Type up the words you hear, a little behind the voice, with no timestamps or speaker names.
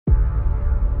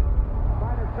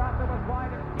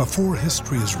Before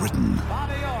history is written,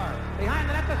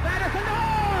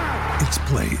 it's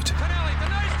played.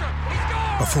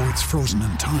 Before it's frozen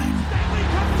in time,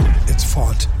 it's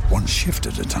fought one shift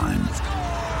at a time.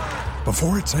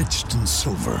 Before it's etched in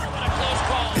silver,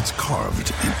 it's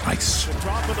carved in ice.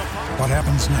 What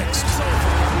happens next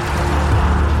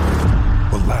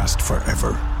will last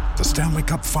forever. The Stanley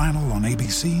Cup Final on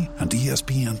ABC and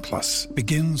ESPN Plus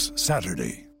begins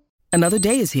Saturday. Another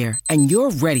day is here, and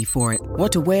you're ready for it.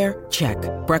 What to wear? Check.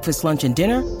 Breakfast, lunch, and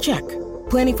dinner? Check.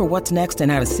 Planning for what's next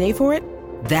and how to save for it?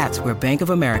 That's where Bank of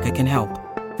America can help.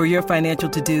 For your financial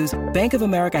to-dos, Bank of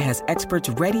America has experts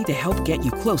ready to help get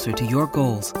you closer to your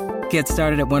goals. Get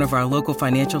started at one of our local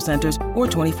financial centers or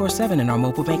 24/7 in our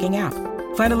mobile banking app.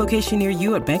 Find a location near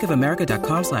you at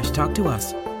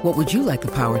bankofamerica.com/talktous. What would you like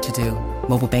the power to do?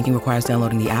 Mobile banking requires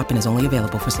downloading the app and is only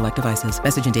available for select devices.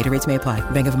 Message and data rates may apply.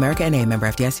 Bank of America NA, member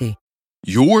FDIC.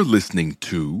 You're listening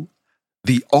to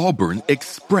the Auburn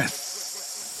Express.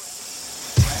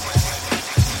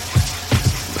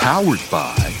 Powered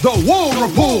by the War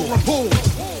Report.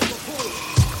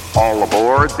 All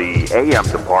aboard the AM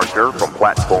departure from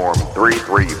platform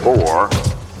 334,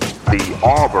 the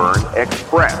Auburn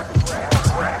Express.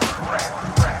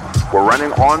 We're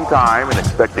running on time and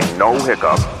expecting no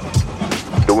hiccups,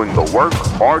 doing the work,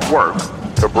 hard work,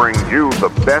 to bring you the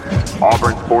best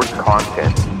Auburn sports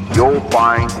content you'll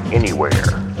find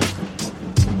anywhere.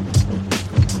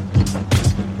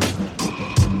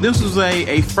 This was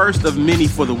a first of many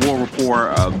for the War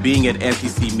Report, being at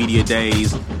SEC Media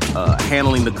Days,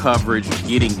 handling the coverage,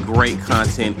 getting great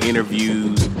content,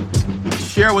 interviews.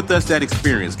 Share with us that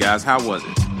experience, guys. How was it?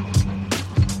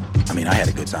 I mean, I had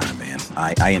a good time, man.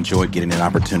 I enjoyed getting an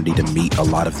opportunity to meet a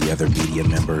lot of the other media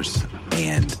members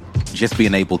and just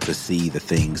being able to see the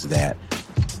things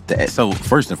so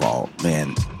first of all,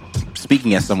 man,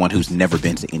 speaking as someone who's never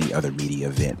been to any other media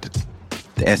event,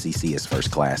 the SEC is first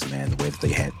class, man, the way that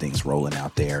they had things rolling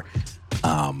out there.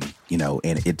 And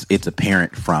it's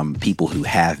apparent from people who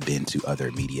have been to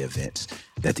other media events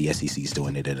that the SEC is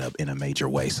doing it in a major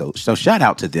way. So shout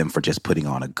out to them for just putting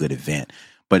on a good event.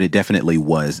 But it definitely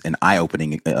was an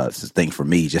eye-opening thing for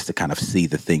me just to kind of see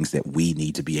the things that we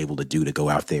need to be able to do to go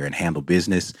out there and handle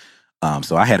business.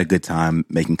 So I had a good time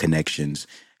making connections,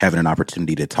 having an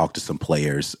opportunity to talk to some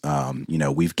players.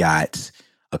 We've got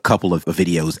a couple of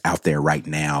videos out there right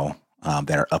now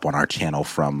that are up on our channel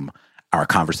from our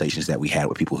conversations that we had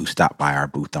with people who stopped by our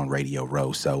booth on Radio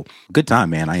Row. So good time,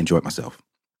 man. I enjoyed myself.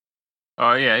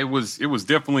 Yeah, it was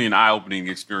definitely an eye-opening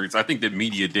experience. I think that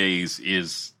Media Days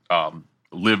is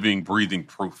living, breathing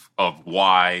proof of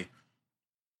why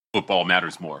football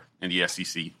matters more in the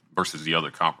SEC versus the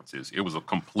other conferences. It was a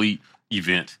complete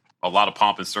event, a lot of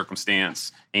pomp and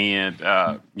circumstance. And,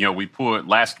 we put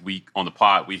last week on the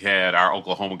pod, we had our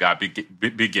Oklahoma guy,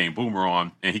 Big Game Boomer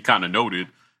on, and he kind of noted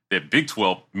that Big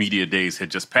 12 Media Days had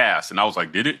just passed. And I was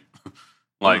like, did it?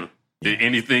 Did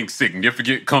anything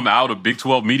significant come out of Big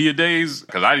 12 Media Days?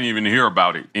 Because I didn't even hear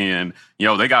about it. And,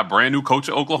 they got brand new coach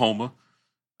at Oklahoma.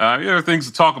 There are things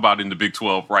to talk about in the Big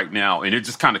 12 right now. And it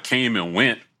just kind of came and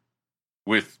went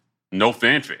with no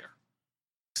fanfare.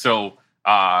 So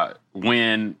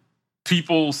when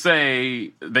people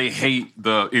say they hate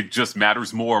the "it just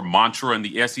matters more" mantra in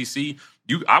the SEC,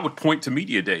 I would point to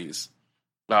Media Days.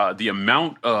 The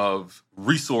amount of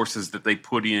resources that they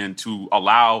put in to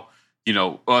allow,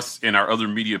 us and our other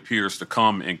media peers to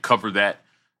come and cover that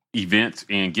event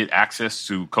and get access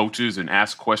to coaches and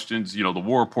ask questions. The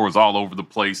War Report is all over the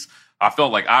place. I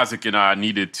felt like Isaac and I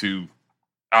needed to,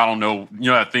 I don't know,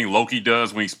 that thing Loki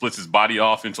does when he splits his body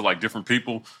off into like different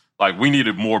people. Like we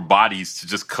needed more bodies to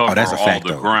just cover all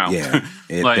the ground. Yeah,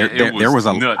 there was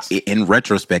nuts. In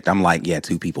retrospect, I'm like,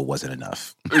 2 people wasn't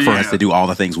enough for us to do all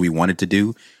the things we wanted to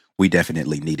do. We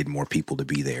definitely needed more people to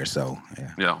be there. So,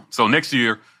 yeah. So next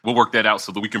year, we'll work that out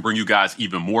so that we can bring you guys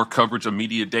even more coverage of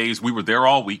Media Days. We were there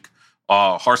all week.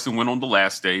 Harsin went on the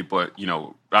last day, but,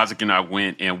 Isaac and I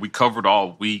went and we covered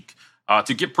all week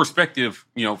to get perspective,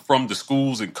 from the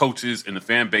schools and coaches and the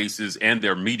fan bases and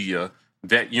their media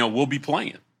that, we'll be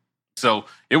playing. So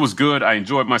it was good. I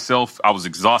enjoyed myself. I was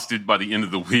exhausted by the end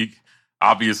of the week.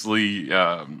 Obviously,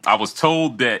 I was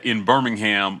told that in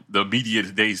Birmingham, the Media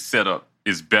Day setup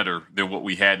is better than what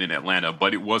we had in Atlanta,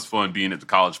 but it was fun being at the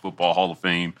College Football Hall of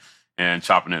Fame and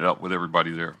chopping it up with everybody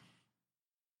there.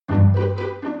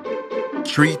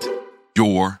 Treat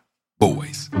your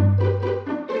boys.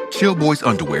 Chill Boys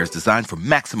underwear is designed for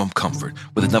maximum comfort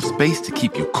with enough space to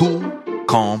keep you cool,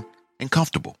 calm, and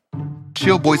comfortable.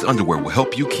 Chill Boys underwear will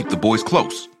help you keep the boys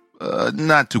close.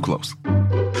 Not too close.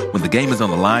 When the game is on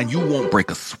the line, you won't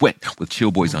break a sweat with Chill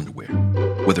Boys underwear.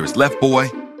 Whether it's left boy,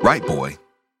 right boy,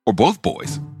 or both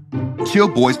boys, Chill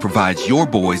Boys provides your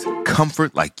boys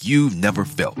comfort like you've never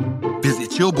felt.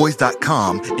 Visit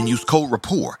chillboys.com and use code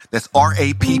RAPPORT, that's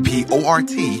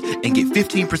RAPPORT, and get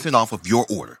 15% off of your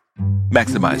order.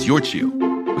 Maximize your chill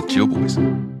with Chill Boys.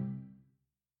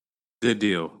 Good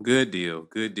deal. Good deal.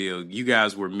 Good deal. You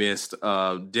guys were missed.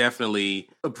 Definitely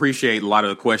appreciate a lot of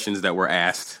the questions that were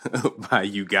asked by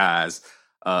you guys,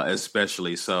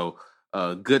 especially. So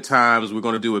good times. We're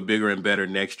going to do it bigger and better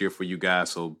next year for you guys.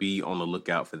 So be on the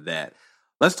lookout for that.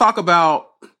 Let's talk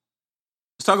about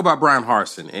Bryan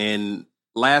Harsin. And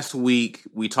last week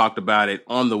we talked about it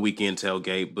on the weekend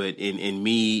tailgate, but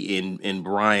me and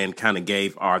Brian kind of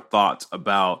gave our thoughts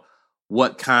about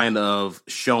what kind of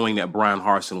showing that Bryan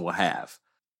Harsin will have.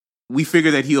 We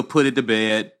figure that he'll put it to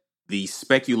bed. The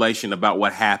speculation about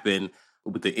what happened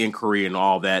with the inquiry and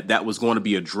all that was going to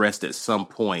be addressed at some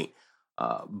point.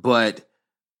 But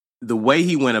the way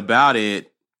he went about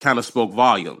it kind of spoke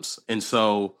volumes. And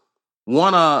so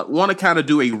want to kind of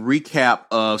do a recap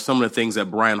of some of the things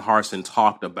that Bryan Harsin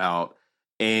talked about,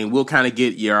 and we'll kind of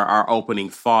get our opening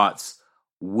thoughts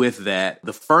with that.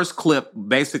 The first clip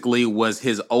basically was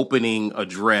his opening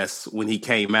address when he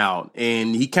came out,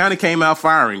 and he kind of came out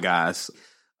firing, guys,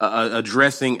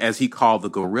 addressing, as he called, the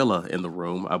gorilla in the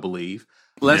room, I believe.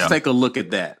 Let's take a look at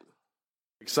that.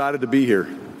 Excited to be here,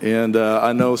 and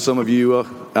I know some of you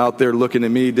out there looking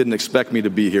at me didn't expect me to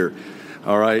be here,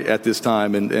 all right, at this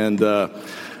time, and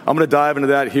I'm going to dive into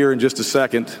that here in just a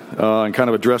second and kind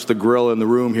of address the gorilla in the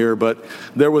room here. But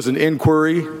there was an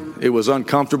inquiry. It was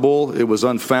uncomfortable. It was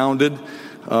unfounded.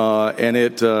 And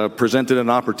it presented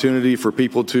an opportunity for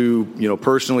people to,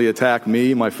 personally attack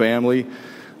me, my family,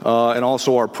 and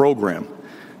also our program.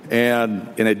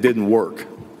 And it didn't work.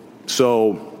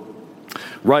 So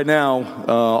right now,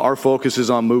 our focus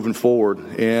is on moving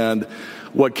forward. And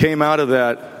what came out of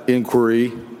that inquiry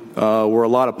were a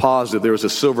lot of positive. There was a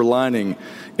silver lining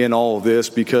in all of this,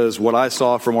 because what I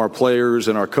saw from our players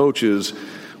and our coaches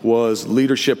was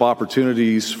leadership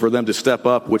opportunities for them to step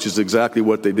up, which is exactly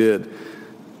what they did.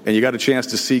 And you got a chance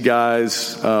to see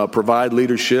guys provide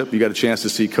leadership. You got a chance to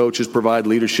see coaches provide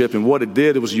leadership. And what it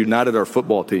did, it was united our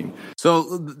football team.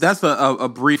 So that's a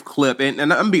brief clip. And I'm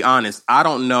going to be honest, I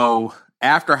don't know,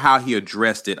 after how he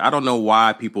addressed it, I don't know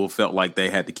why people felt like they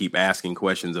had to keep asking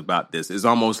questions about this. It's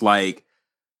almost like,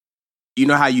 you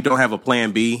know how you don't have a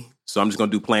plan B? So I'm just going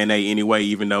to do plan A anyway,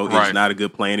 even though it's not a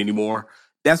good plan anymore.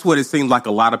 That's what it seemed like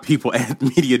a lot of people at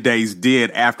Media Days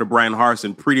did after Bryan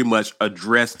Harsin pretty much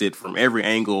addressed it from every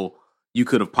angle you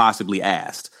could have possibly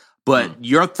asked. But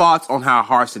your thoughts on how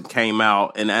Harsin came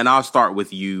out, and I'll start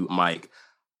with you, Mike.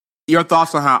 Your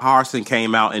thoughts on how Harsin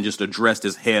came out and just addressed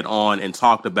his head on and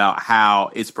talked about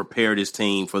how it's prepared his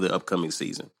team for the upcoming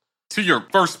season. To your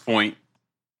first point,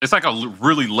 it's like a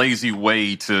really lazy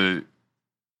way to,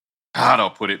 how do I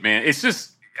put it, man? It's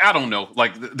just, I don't know.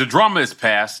 Like, the drama is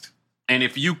past. And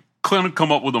if you couldn't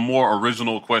come up with a more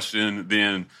original question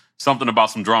than something about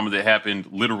some drama that happened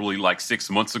literally like 6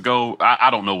 months ago, I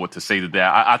don't know what to say to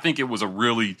that. I think it was a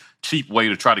really cheap way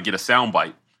to try to get a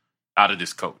soundbite out of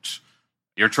this coach.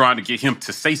 You're trying to get him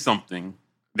to say something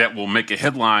that will make a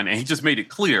headline, and he just made it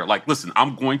clear. Like, listen,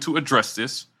 I'm going to address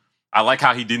this. I like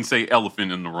how he didn't say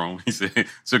elephant in the room. He said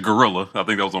it's a gorilla. I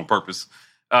think that was on purpose.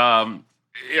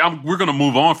 We're going to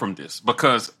move on from this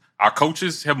because our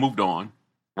coaches have moved on,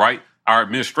 right? Our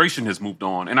administration has moved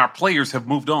on, and our players have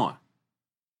moved on,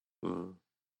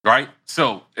 right?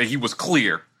 So he was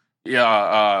clear.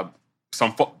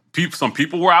 Some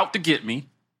people were out to get me.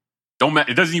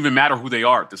 It doesn't even matter who they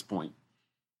are at this point.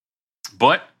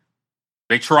 But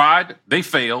they tried. They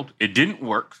failed. It didn't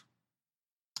work.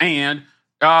 And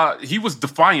he was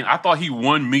defiant. I thought he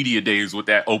won Media Days with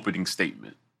that opening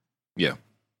statement. Yeah.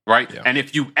 Right? Yeah. And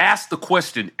if you ask the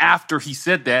question after he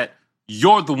said that,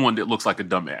 you're the one that looks like a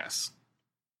dumbass.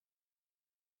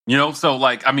 So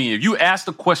like, I mean, if you ask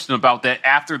the question about that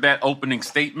after that opening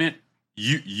statement,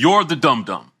 you're the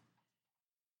dum-dum.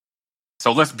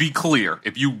 So let's be clear.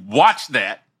 If you watch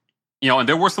that, and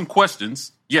there were some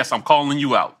questions, yes, I'm calling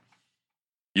you out.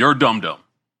 You're a dum-dum.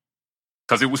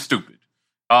 Because it was stupid.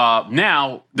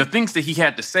 Now, the things that he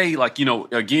had to say, like,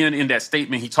 again, in that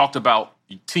statement, he talked about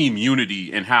team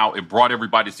unity and how it brought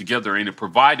everybody together and it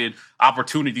provided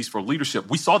opportunities for leadership.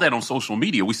 We saw that on social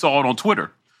media. We saw it on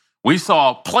Twitter. We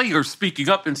saw players speaking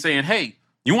up and saying, hey,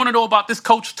 you want to know about this,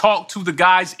 coach? Talk to the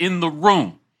guys in the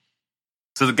room,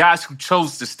 to the guys who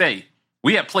chose to stay.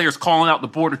 We had players calling out the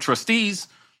board of trustees,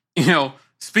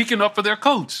 speaking up for their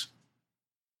coach.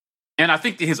 And I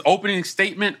think that his opening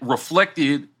statement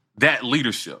reflected that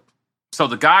leadership. So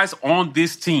the guys on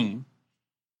this team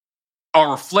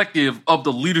are reflective of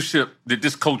the leadership that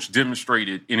this coach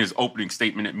demonstrated in his opening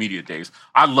statement at media days.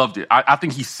 I loved it. I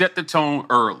think he set the tone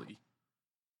early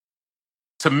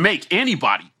to make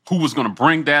anybody who was going to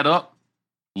bring that up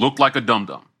look like a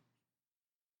dum-dum.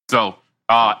 So,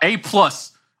 A+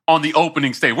 on the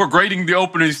opening statement. We're grading the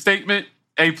opening statement,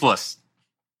 A+.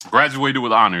 Graduated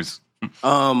with honors.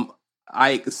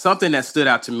 Something that stood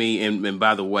out to me, and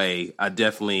by the way, I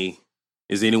definitely,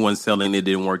 is anyone selling It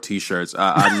Didn't Work t-shirts?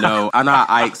 I know how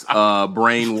Ike's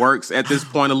brain works at this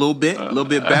point a little bit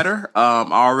better. I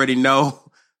already know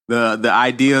the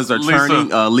ideas are turning.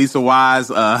 Lisa Wise,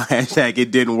 hashtag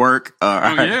It Didn't Work.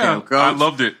 I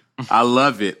loved it. I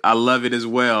love it. I love it as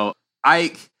well.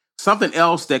 Ike, something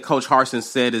else that Coach Harsin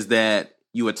said is that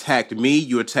you attacked me,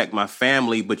 you attacked my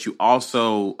family, but you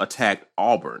also attacked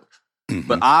Auburn. Mm-hmm.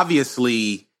 But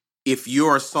obviously, if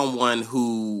you're someone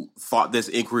who thought this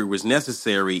inquiry was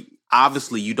necessary,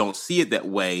 obviously you don't see it that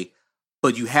way,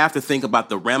 but you have to think about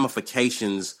the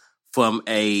ramifications from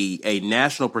a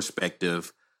national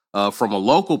perspective, from a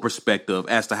local perspective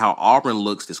as to how Auburn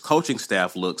looks, this coaching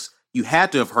staff looks. You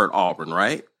had to have heard Auburn,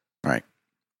 right? Right.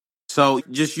 So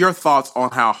just your thoughts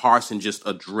on how Harsin just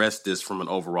addressed this from an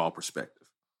overall perspective.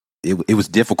 It was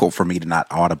difficult for me to not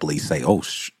audibly say, oh,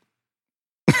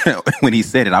 when he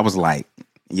said it, I was like,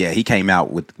 yeah, he came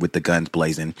out with the guns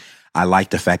blazing. I like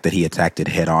the fact that he attacked it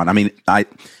head on. I mean,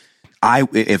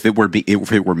 if it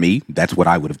were me, that's what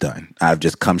I would have done. I've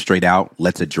just come straight out.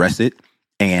 Let's address it.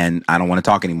 And I don't want to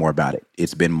talk anymore about it.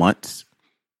 It's been months.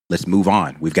 Let's move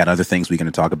on. We've got other things we're going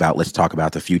to talk about. Let's talk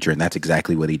about the future. And that's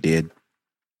exactly what he did.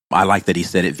 I like that he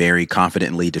said it very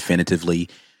confidently, definitively.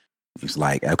 He's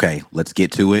like, okay, let's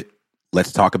get to it.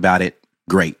 Let's talk about it.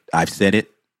 Great. I've said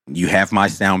it. You have my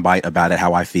soundbite about it,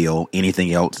 how I feel.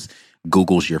 Anything else,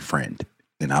 Google's your friend.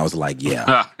 And I was like,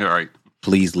 yeah. All right.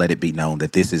 Please let it be known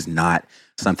that this is not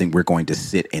something we're going to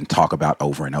sit and talk about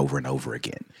over and over and over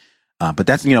again. But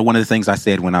that's, one of the things I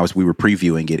said when we were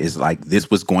previewing it is like, this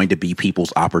was going to be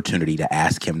people's opportunity to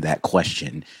ask him that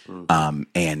question.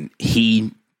 And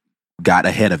he got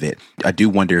ahead of it. I do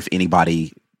wonder if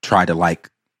anybody tried to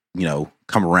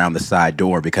come around the side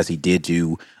door, because he did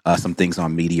do some things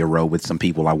on Media Row with some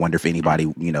people. I wonder if anybody,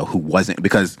 who wasn't,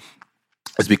 because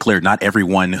let's be clear, not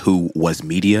everyone who was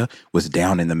media was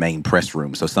down in the main press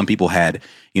room. So some people had,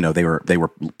 they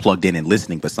were plugged in and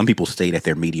listening, but some people stayed at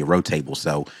their Media Row table.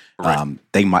 So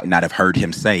they might not have heard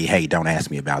him say, hey, don't ask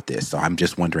me about this. So I'm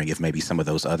just wondering if maybe some of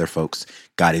those other folks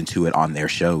got into it on their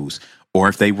shows, or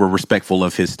if they were respectful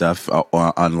of his stuff,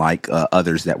 unlike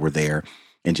others that were there,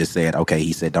 and just said, okay,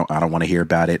 he said, I don't want to hear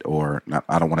about it, or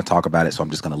I don't want to talk about it, so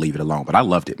I'm just going to leave it alone. But I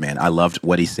loved it, man. I loved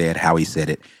what he said, how he said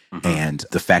it, and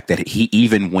the fact that he,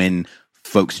 even when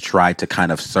folks tried to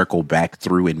kind of circle back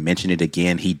through and mention it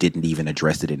again, he didn't even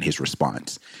address it in his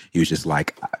response. He was just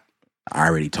like, I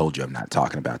already told you I'm not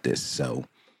talking about this, so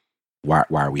why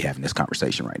are we having this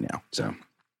conversation right now? So,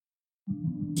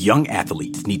 young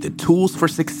athletes need the tools for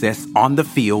success on the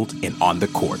field and on the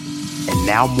court. And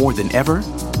now more than ever,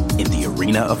 in the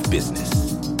arena of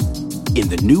business. In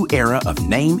the new era of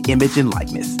name, image, and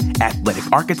likeness, Athletic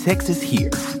Architects is here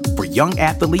for young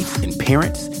athletes and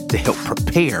parents to help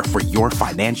prepare for your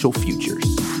financial futures.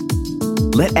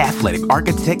 Let Athletic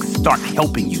Architects start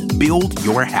helping you build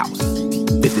your house.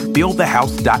 Visit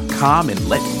buildthehouse.com and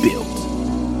let's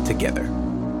build together.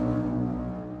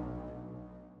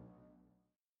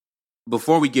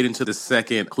 Before we get into the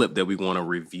second clip that we want to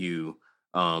review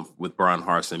with Bryan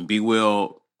Harsin, B.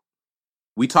 Will,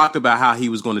 we talked about how he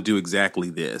was going to do exactly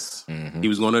this. Mm-hmm. He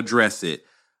was going to address it.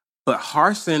 But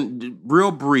Harsin,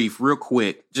 real brief, real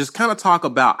quick, just kind of talk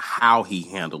about how he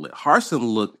handled it. Harsin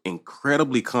looked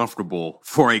incredibly comfortable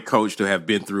for a coach to have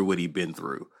been through what he'd been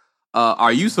through.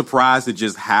 Are you surprised at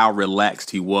just how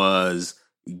relaxed he was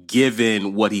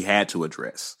given what he had to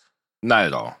address? Not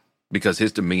at all. Because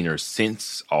his demeanor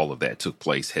since all of that took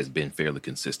place has been fairly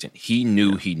consistent. He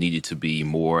knew he needed to be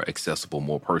more accessible,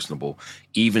 more personable,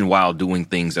 even while doing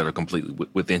things that are completely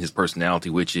within his personality,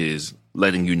 which is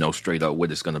letting you know straight up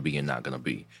what it's going to be and not going to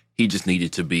be. He just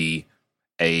needed to be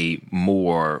a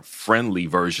more friendly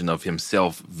version of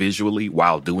himself visually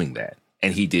while doing that.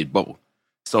 And he did both.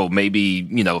 So maybe,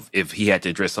 if he had to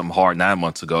address something hard 9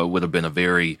 months ago, it would have been a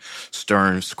very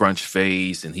stern, scrunched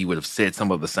face, and he would have said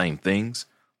some of the same things.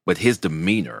 But his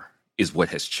demeanor is what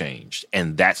has changed.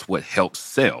 And that's what helps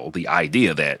sell the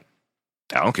idea that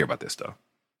I don't care about this stuff.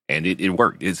 And it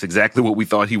worked. It's exactly what we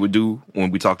thought he would do when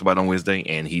we talked about it on Wednesday,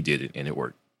 and he did it, and it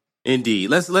worked.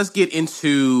 Indeed. Let's get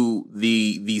into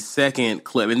the second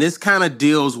clip. And this kind of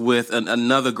deals with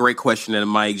another great question that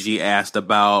Mike G asked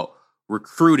about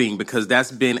recruiting, because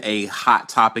that's been a hot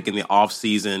topic in the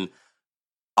offseason.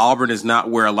 Auburn is not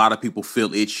where a lot of people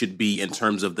feel it should be in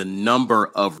terms of the number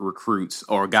of recruits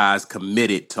or guys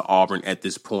committed to Auburn at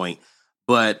this point.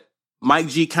 But Mike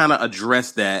G kind of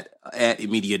addressed that at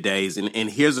Media Days, and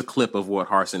here's a clip of what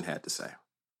Harsin had to say.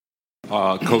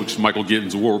 Coach Michael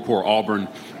Gittens, War Report, Auburn.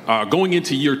 Going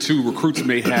into year 2, recruits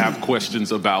may have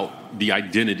questions about the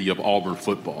identity of Auburn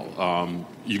football.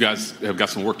 You guys have got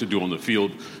some work to do on the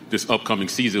field this upcoming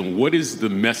season. What is the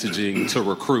messaging to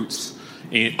recruits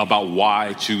about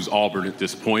why choose Auburn at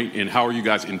this point, and how are you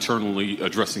guys internally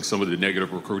addressing some of the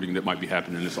negative recruiting that might be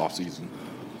happening this offseason?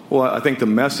 Well, I think the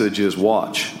message is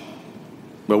watch.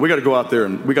 But we got to go out there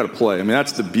and we got to play. I mean,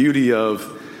 that's the beauty of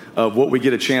what we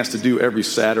get a chance to do every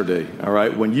Saturday, all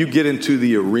right? When you get into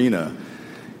the arena,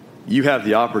 you have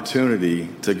the opportunity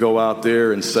to go out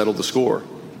there and settle the score,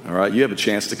 all right? You have a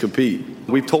chance to compete.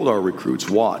 We've told our recruits,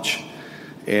 watch.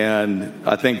 And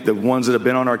I think the ones that have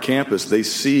been on our campus, they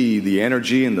see the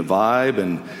energy and the vibe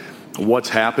and what's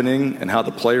happening and how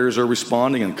the players are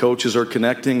responding and coaches are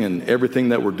connecting and everything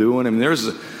that we're doing. I mean,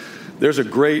 there's a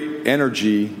great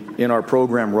energy in our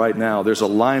program right now. There's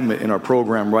alignment in our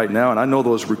program right now. And I know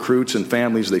those recruits and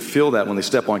families, they feel that when they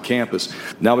step on campus.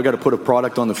 Now we got to put a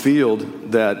product on the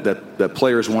field that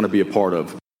players want to be a part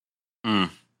of.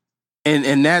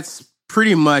 And that's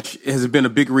pretty much has been a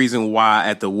big reason why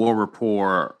at the War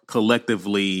Report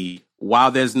collectively,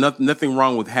 while there's nothing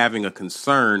wrong with having a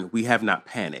concern, we have not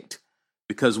panicked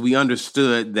because we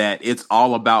understood that it's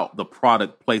all about the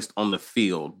product placed on the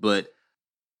field. But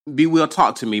B. Will,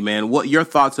 talk to me, man. What your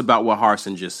thoughts about what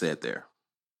Harsin just said there?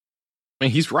 I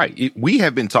mean, he's right. We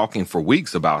have been talking for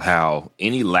weeks about how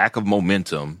any lack of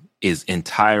momentum is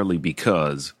entirely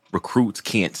because recruits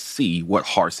can't see what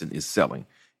Harsin is selling.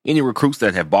 Any recruits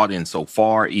that have bought in so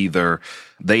far, either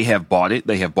they have bought it,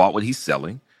 they have bought what he's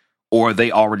selling, or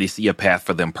they already see a path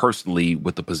for them personally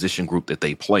with the position group that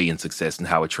they play in success and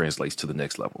how it translates to the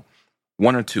next level.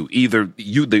 One or two. Either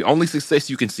the only success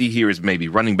you can see here is maybe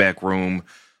running back room,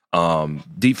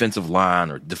 defensive line,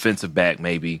 or defensive back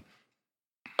maybe.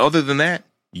 Other than that,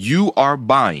 you are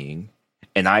buying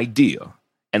an idea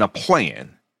and a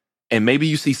plan. And maybe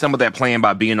you see some of that plan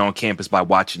by being on campus, by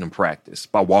watching them practice,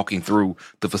 by walking through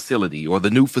the facility or the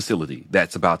new facility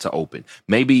that's about to open.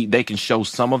 Maybe they can show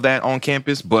some of that on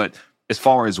campus, but as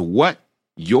far as what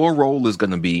your role is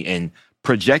going to be in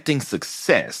projecting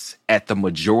success at the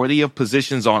majority of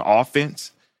positions on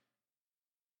offense,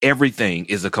 everything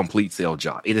is a complete sale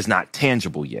job. It is not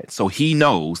tangible yet. So he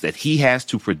knows that he has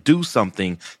to produce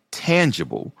something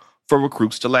tangible for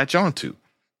recruits to latch on to.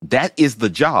 That is the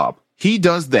job. He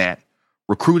does that,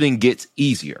 recruiting gets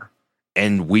easier,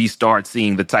 and we start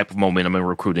seeing the type of momentum in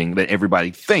recruiting that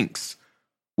everybody thinks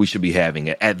we should be having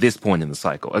at this point in the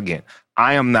cycle. Again,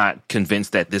 I am not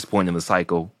convinced at this point in the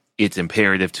cycle it's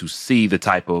imperative to see the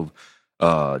type of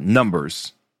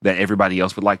numbers that everybody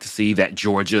else would like to see, that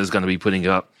Georgia is going to be putting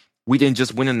up. We didn't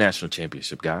just win a national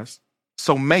championship, guys.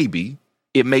 So maybe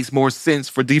it makes more sense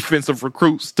for defensive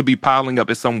recruits to be piling up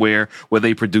at somewhere where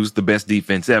they produce the best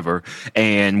defense ever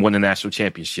and win a national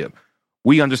championship.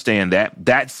 We understand that.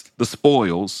 That's the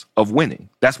spoils of winning.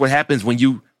 That's what happens when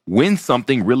you win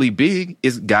something really big,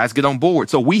 is guys get on board.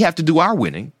 So we have to do our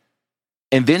winning,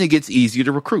 and then it gets easier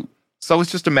to recruit. So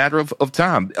it's just a matter of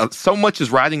time. So much is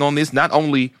riding on this, not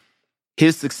only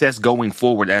his success going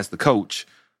forward as the coach,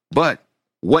 but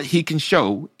what he can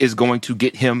show is going to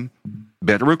get him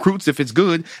better recruits if it's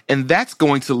good, and that's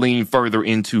going to lean further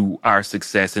into our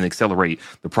success and accelerate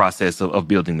the process of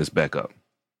building this back up.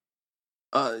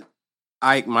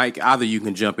 Ike, Mike, either you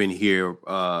can jump in here.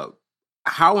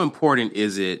 How important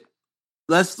is it?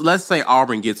 Let's say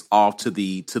Auburn gets off to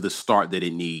the start that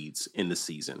it needs in the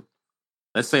season.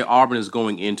 Let's say Auburn is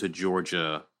going into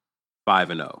Georgia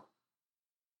 5-0.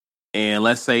 And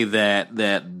let's say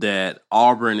that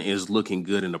Auburn is looking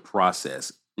good in the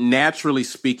process. Naturally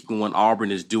speaking, when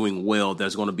Auburn is doing well,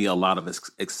 there's going to be a lot of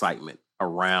excitement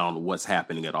around what's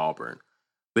happening at Auburn.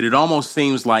 But it almost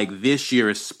seems like this year,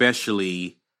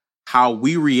 especially, how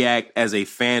we react as a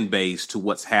fan base to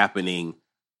what's happening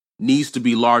needs to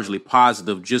be largely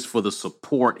positive, just for the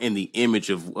support and the image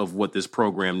of what this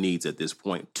program needs at this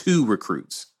point to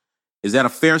recruits. Is that a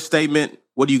fair statement?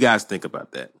 What do you guys think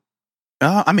about that?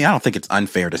 I mean, I don't think it's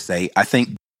unfair to say. I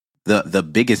think the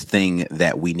biggest thing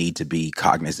that we need to be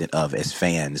cognizant of as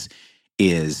fans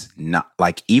is not,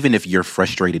 like, even if you're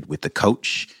frustrated with the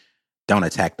coach, don't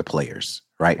attack the players,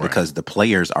 right? Because the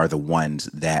players are the ones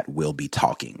that will be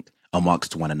talking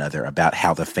amongst one another about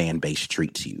how the fan base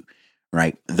treats you,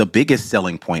 right? The biggest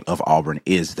selling point of Auburn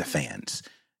is the fans,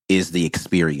 is the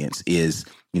experience, is,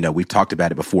 we've talked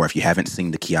about it before. If you haven't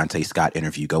seen the Keontae Scott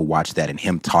interview, go watch that, and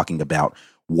him talking about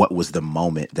what was the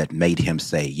moment that made him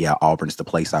say, yeah, Auburn's the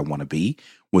place I want to be,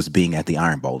 was being at the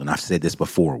Iron Bowl. And I've said this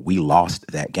before, we lost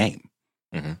that game.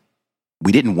 Mm-hmm.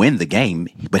 We didn't win the game,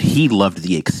 but he loved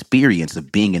the experience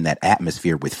of being in that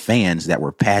atmosphere with fans that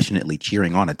were passionately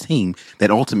cheering on a team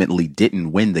that ultimately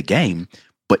didn't win the game.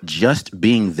 But just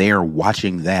being there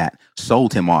watching that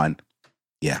sold him on,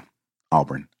 yeah,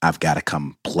 Auburn, I've got to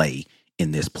come play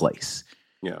in this place.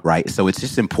 Yeah. Right. So it's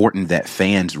just important that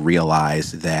fans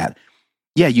realize that,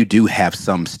 yeah, you do have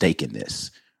some stake in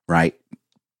this, right?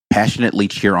 Passionately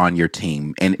cheer on your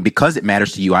team. And because it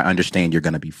matters to you, I understand you're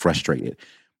going to be frustrated,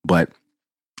 but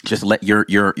just let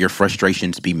your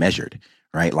frustrations be measured,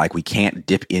 right? Like we can't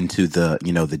dip into the,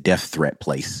 the death threat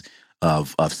place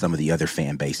of some of the other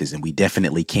fan bases. And we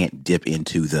definitely can't dip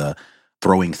into the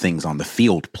throwing things on the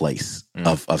field place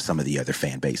of some of the other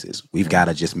fan bases. We've got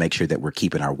to just make sure that we're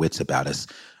keeping our wits about us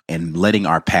and letting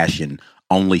our passion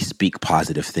only speak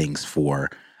positive things for.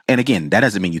 And again, that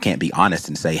doesn't mean you can't be honest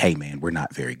and say, hey, man, we're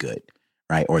not very good,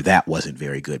 right? Or that wasn't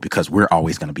very good, because we're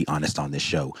always going to be honest on this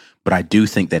show. But I do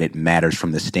think that it matters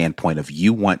from the standpoint of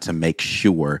you want to make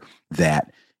sure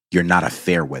that you're not a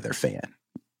fair weather fan.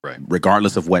 Right.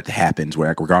 Regardless of what happens,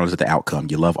 regardless of the outcome,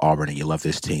 you love Auburn and you love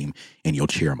this team and you'll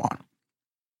cheer them on.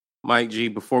 Mike G,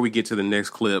 before we get to the next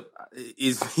clip,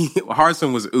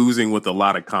 Harsin was oozing with a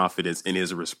lot of confidence in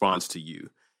his response to you.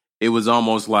 It was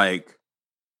almost like,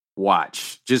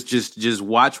 watch, just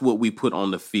watch what we put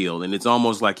on the field. And it's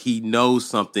almost like he knows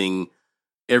something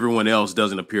everyone else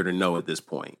doesn't appear to know at this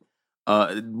point.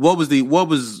 What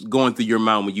was going through your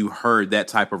mind when you heard that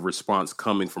type of response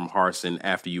coming from Harsin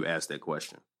after you asked that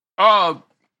question?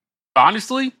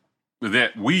 Honestly,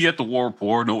 that we at the War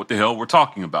Report know what the hell we're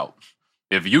talking about.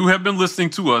 If you have been listening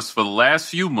to us for the last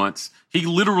few months, he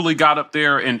literally got up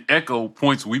there and echoed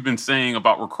points we've been saying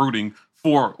about recruiting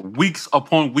for weeks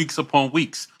upon weeks upon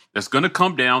weeks. It's going to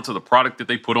come down to the product that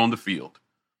they put on the field,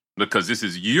 because this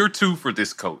is year 2 for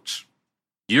this coach.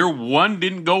 Year 1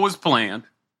 didn't go as planned,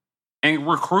 and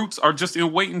recruits are just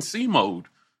in wait-and-see mode.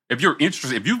 If you're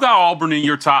interested, if you've got Auburn in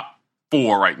your top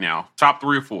 4 right now, top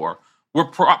 3 or 4, we're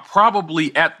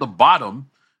probably at the bottom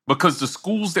because the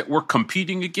schools that we're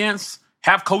competing against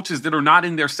have coaches that are not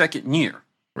in their second year.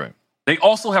 Right. They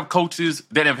also have coaches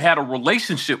that have had a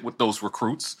relationship with those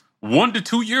recruits 1 to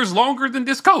 2 years longer than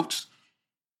this coach.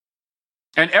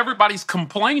 And everybody's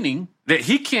complaining that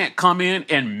he can't come in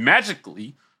and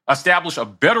magically establish a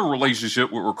better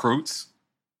relationship with recruits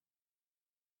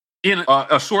in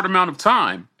a short amount of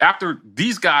time after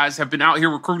these guys have been out here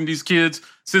recruiting these kids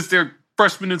since their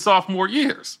freshman and sophomore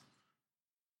years.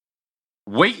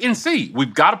 Wait and see.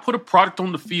 We've got to put a product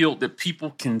on the field that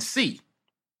people can see.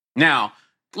 Now,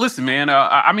 listen, man,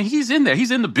 he's in there.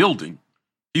 He's in the building.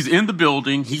 He's in the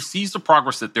building. He sees the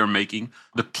progress that they're making.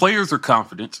 The players are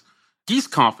confident. He's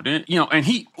confident, and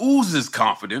he oozes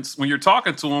confidence when you're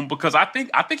talking to him, because I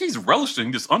think he's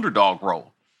relishing this underdog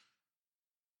role.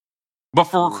 But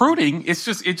for recruiting, it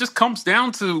just comes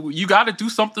down to you got to do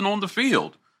something on the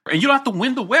field. And you don't have to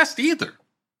win the West either.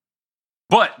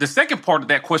 But the second part of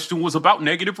that question was about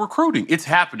negative recruiting. It's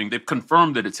happening. They've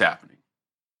confirmed that it's happening.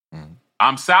 Mm.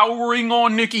 I'm souring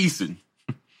on Nick Eason.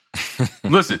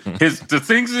 Listen, the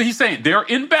things that he's saying, they're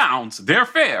in bounds, they're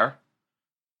fair,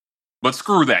 but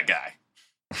screw that guy.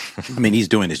 I mean, he's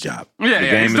doing his job.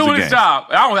 Yeah, he's doing his job.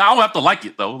 I don't have to like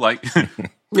it though. Like,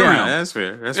 yeah, that's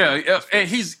fair. That's fair. And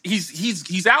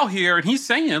he's out here and he's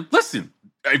saying, listen,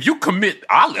 if you commit,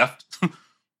 I left.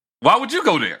 Why would you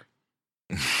go there?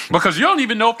 Because you don't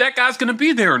even know if that guy's going to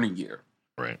be there in a year.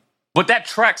 Right. But that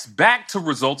tracks back to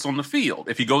results on the field.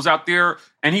 If he goes out there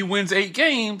and he wins 8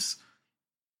 games,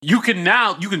 you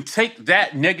can take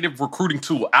that negative recruiting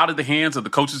tool out of the hands of the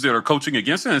coaches that are coaching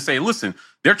against him and say, listen,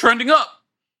 they're trending up.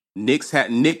 Nick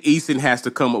Eason has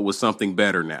to come up with something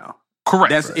better now.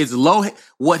 Correct. It's low.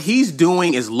 What he's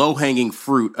doing is low-hanging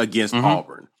fruit against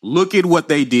Auburn. Look at what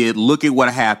they did. Look at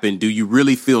what happened. Do you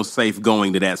really feel safe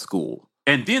going to that school?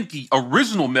 And then the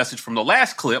original message from the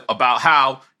last clip about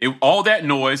how all that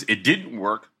noise, it didn't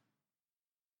work,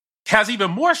 has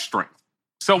even more strength.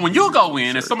 So when you go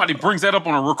in and somebody brings that up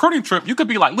on a recruiting trip, you could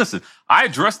be like, listen, I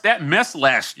addressed that mess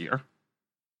last year.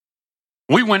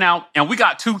 We went out and we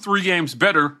got 2-3 games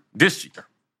better this year.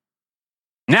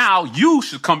 Now you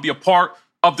should come be a part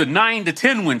of the 9 to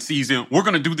 10 win season we're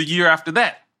going to do the year after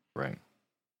that. Right.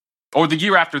 Or the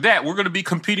year after that, we're going to be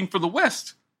competing for the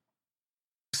West.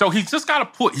 So you just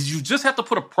have to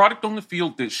put a product on the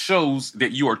field that shows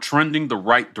that you are trending the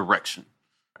right direction.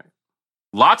 Right.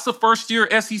 Lots of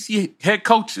first-year SEC head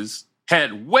coaches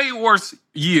had way worse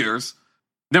years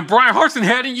than Brian Harsin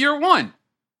had in year 1.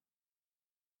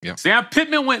 Yeah. Sam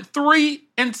Pittman went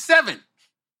 3-7.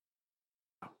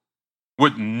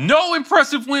 with no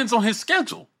impressive wins on his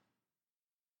schedule.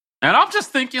 And I'm just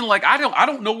thinking, like, I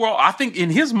don't know where. I think in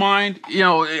his mind,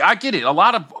 I get it. A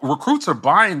lot of recruits are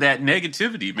buying that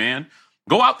negativity, man.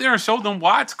 Go out there and show them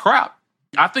why it's crap.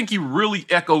 I think he really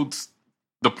echoed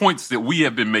the points that we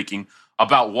have been making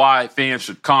about why fans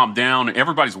should calm down. And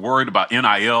everybody's worried about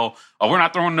NIL. We're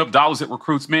not throwing enough dollars at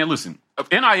recruits. Man, listen,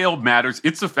 NIL matters.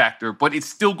 It's a factor, but it's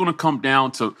still going to come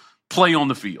down to play on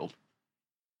the field.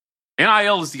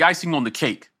 NIL is the icing on the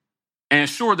cake. And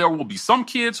sure, there will be some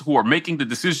kids who are making the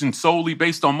decision solely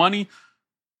based on money,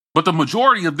 but the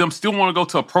majority of them still want to go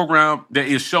to a program that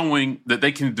is showing that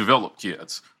they can develop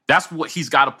kids. That's what he's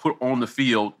got to put on the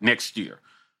field next year.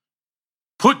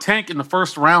 Put Tank in the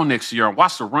first round next year and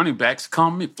watch the running backs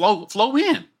come and flow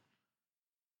in.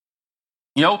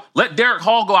 Let Derek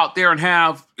Hall go out there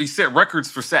and he set records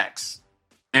for sacks,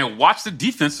 and watch the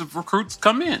defensive recruits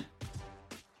come in.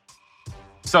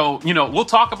 So, we'll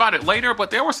talk about it later,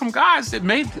 but there were some guys that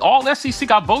made all SEC,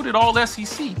 got voted all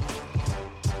SEC.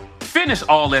 Finished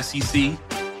all SEC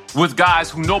with guys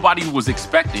who nobody was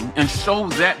expecting, and show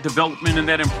that development and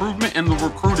that improvement, and the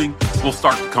recruiting will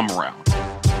start to come around.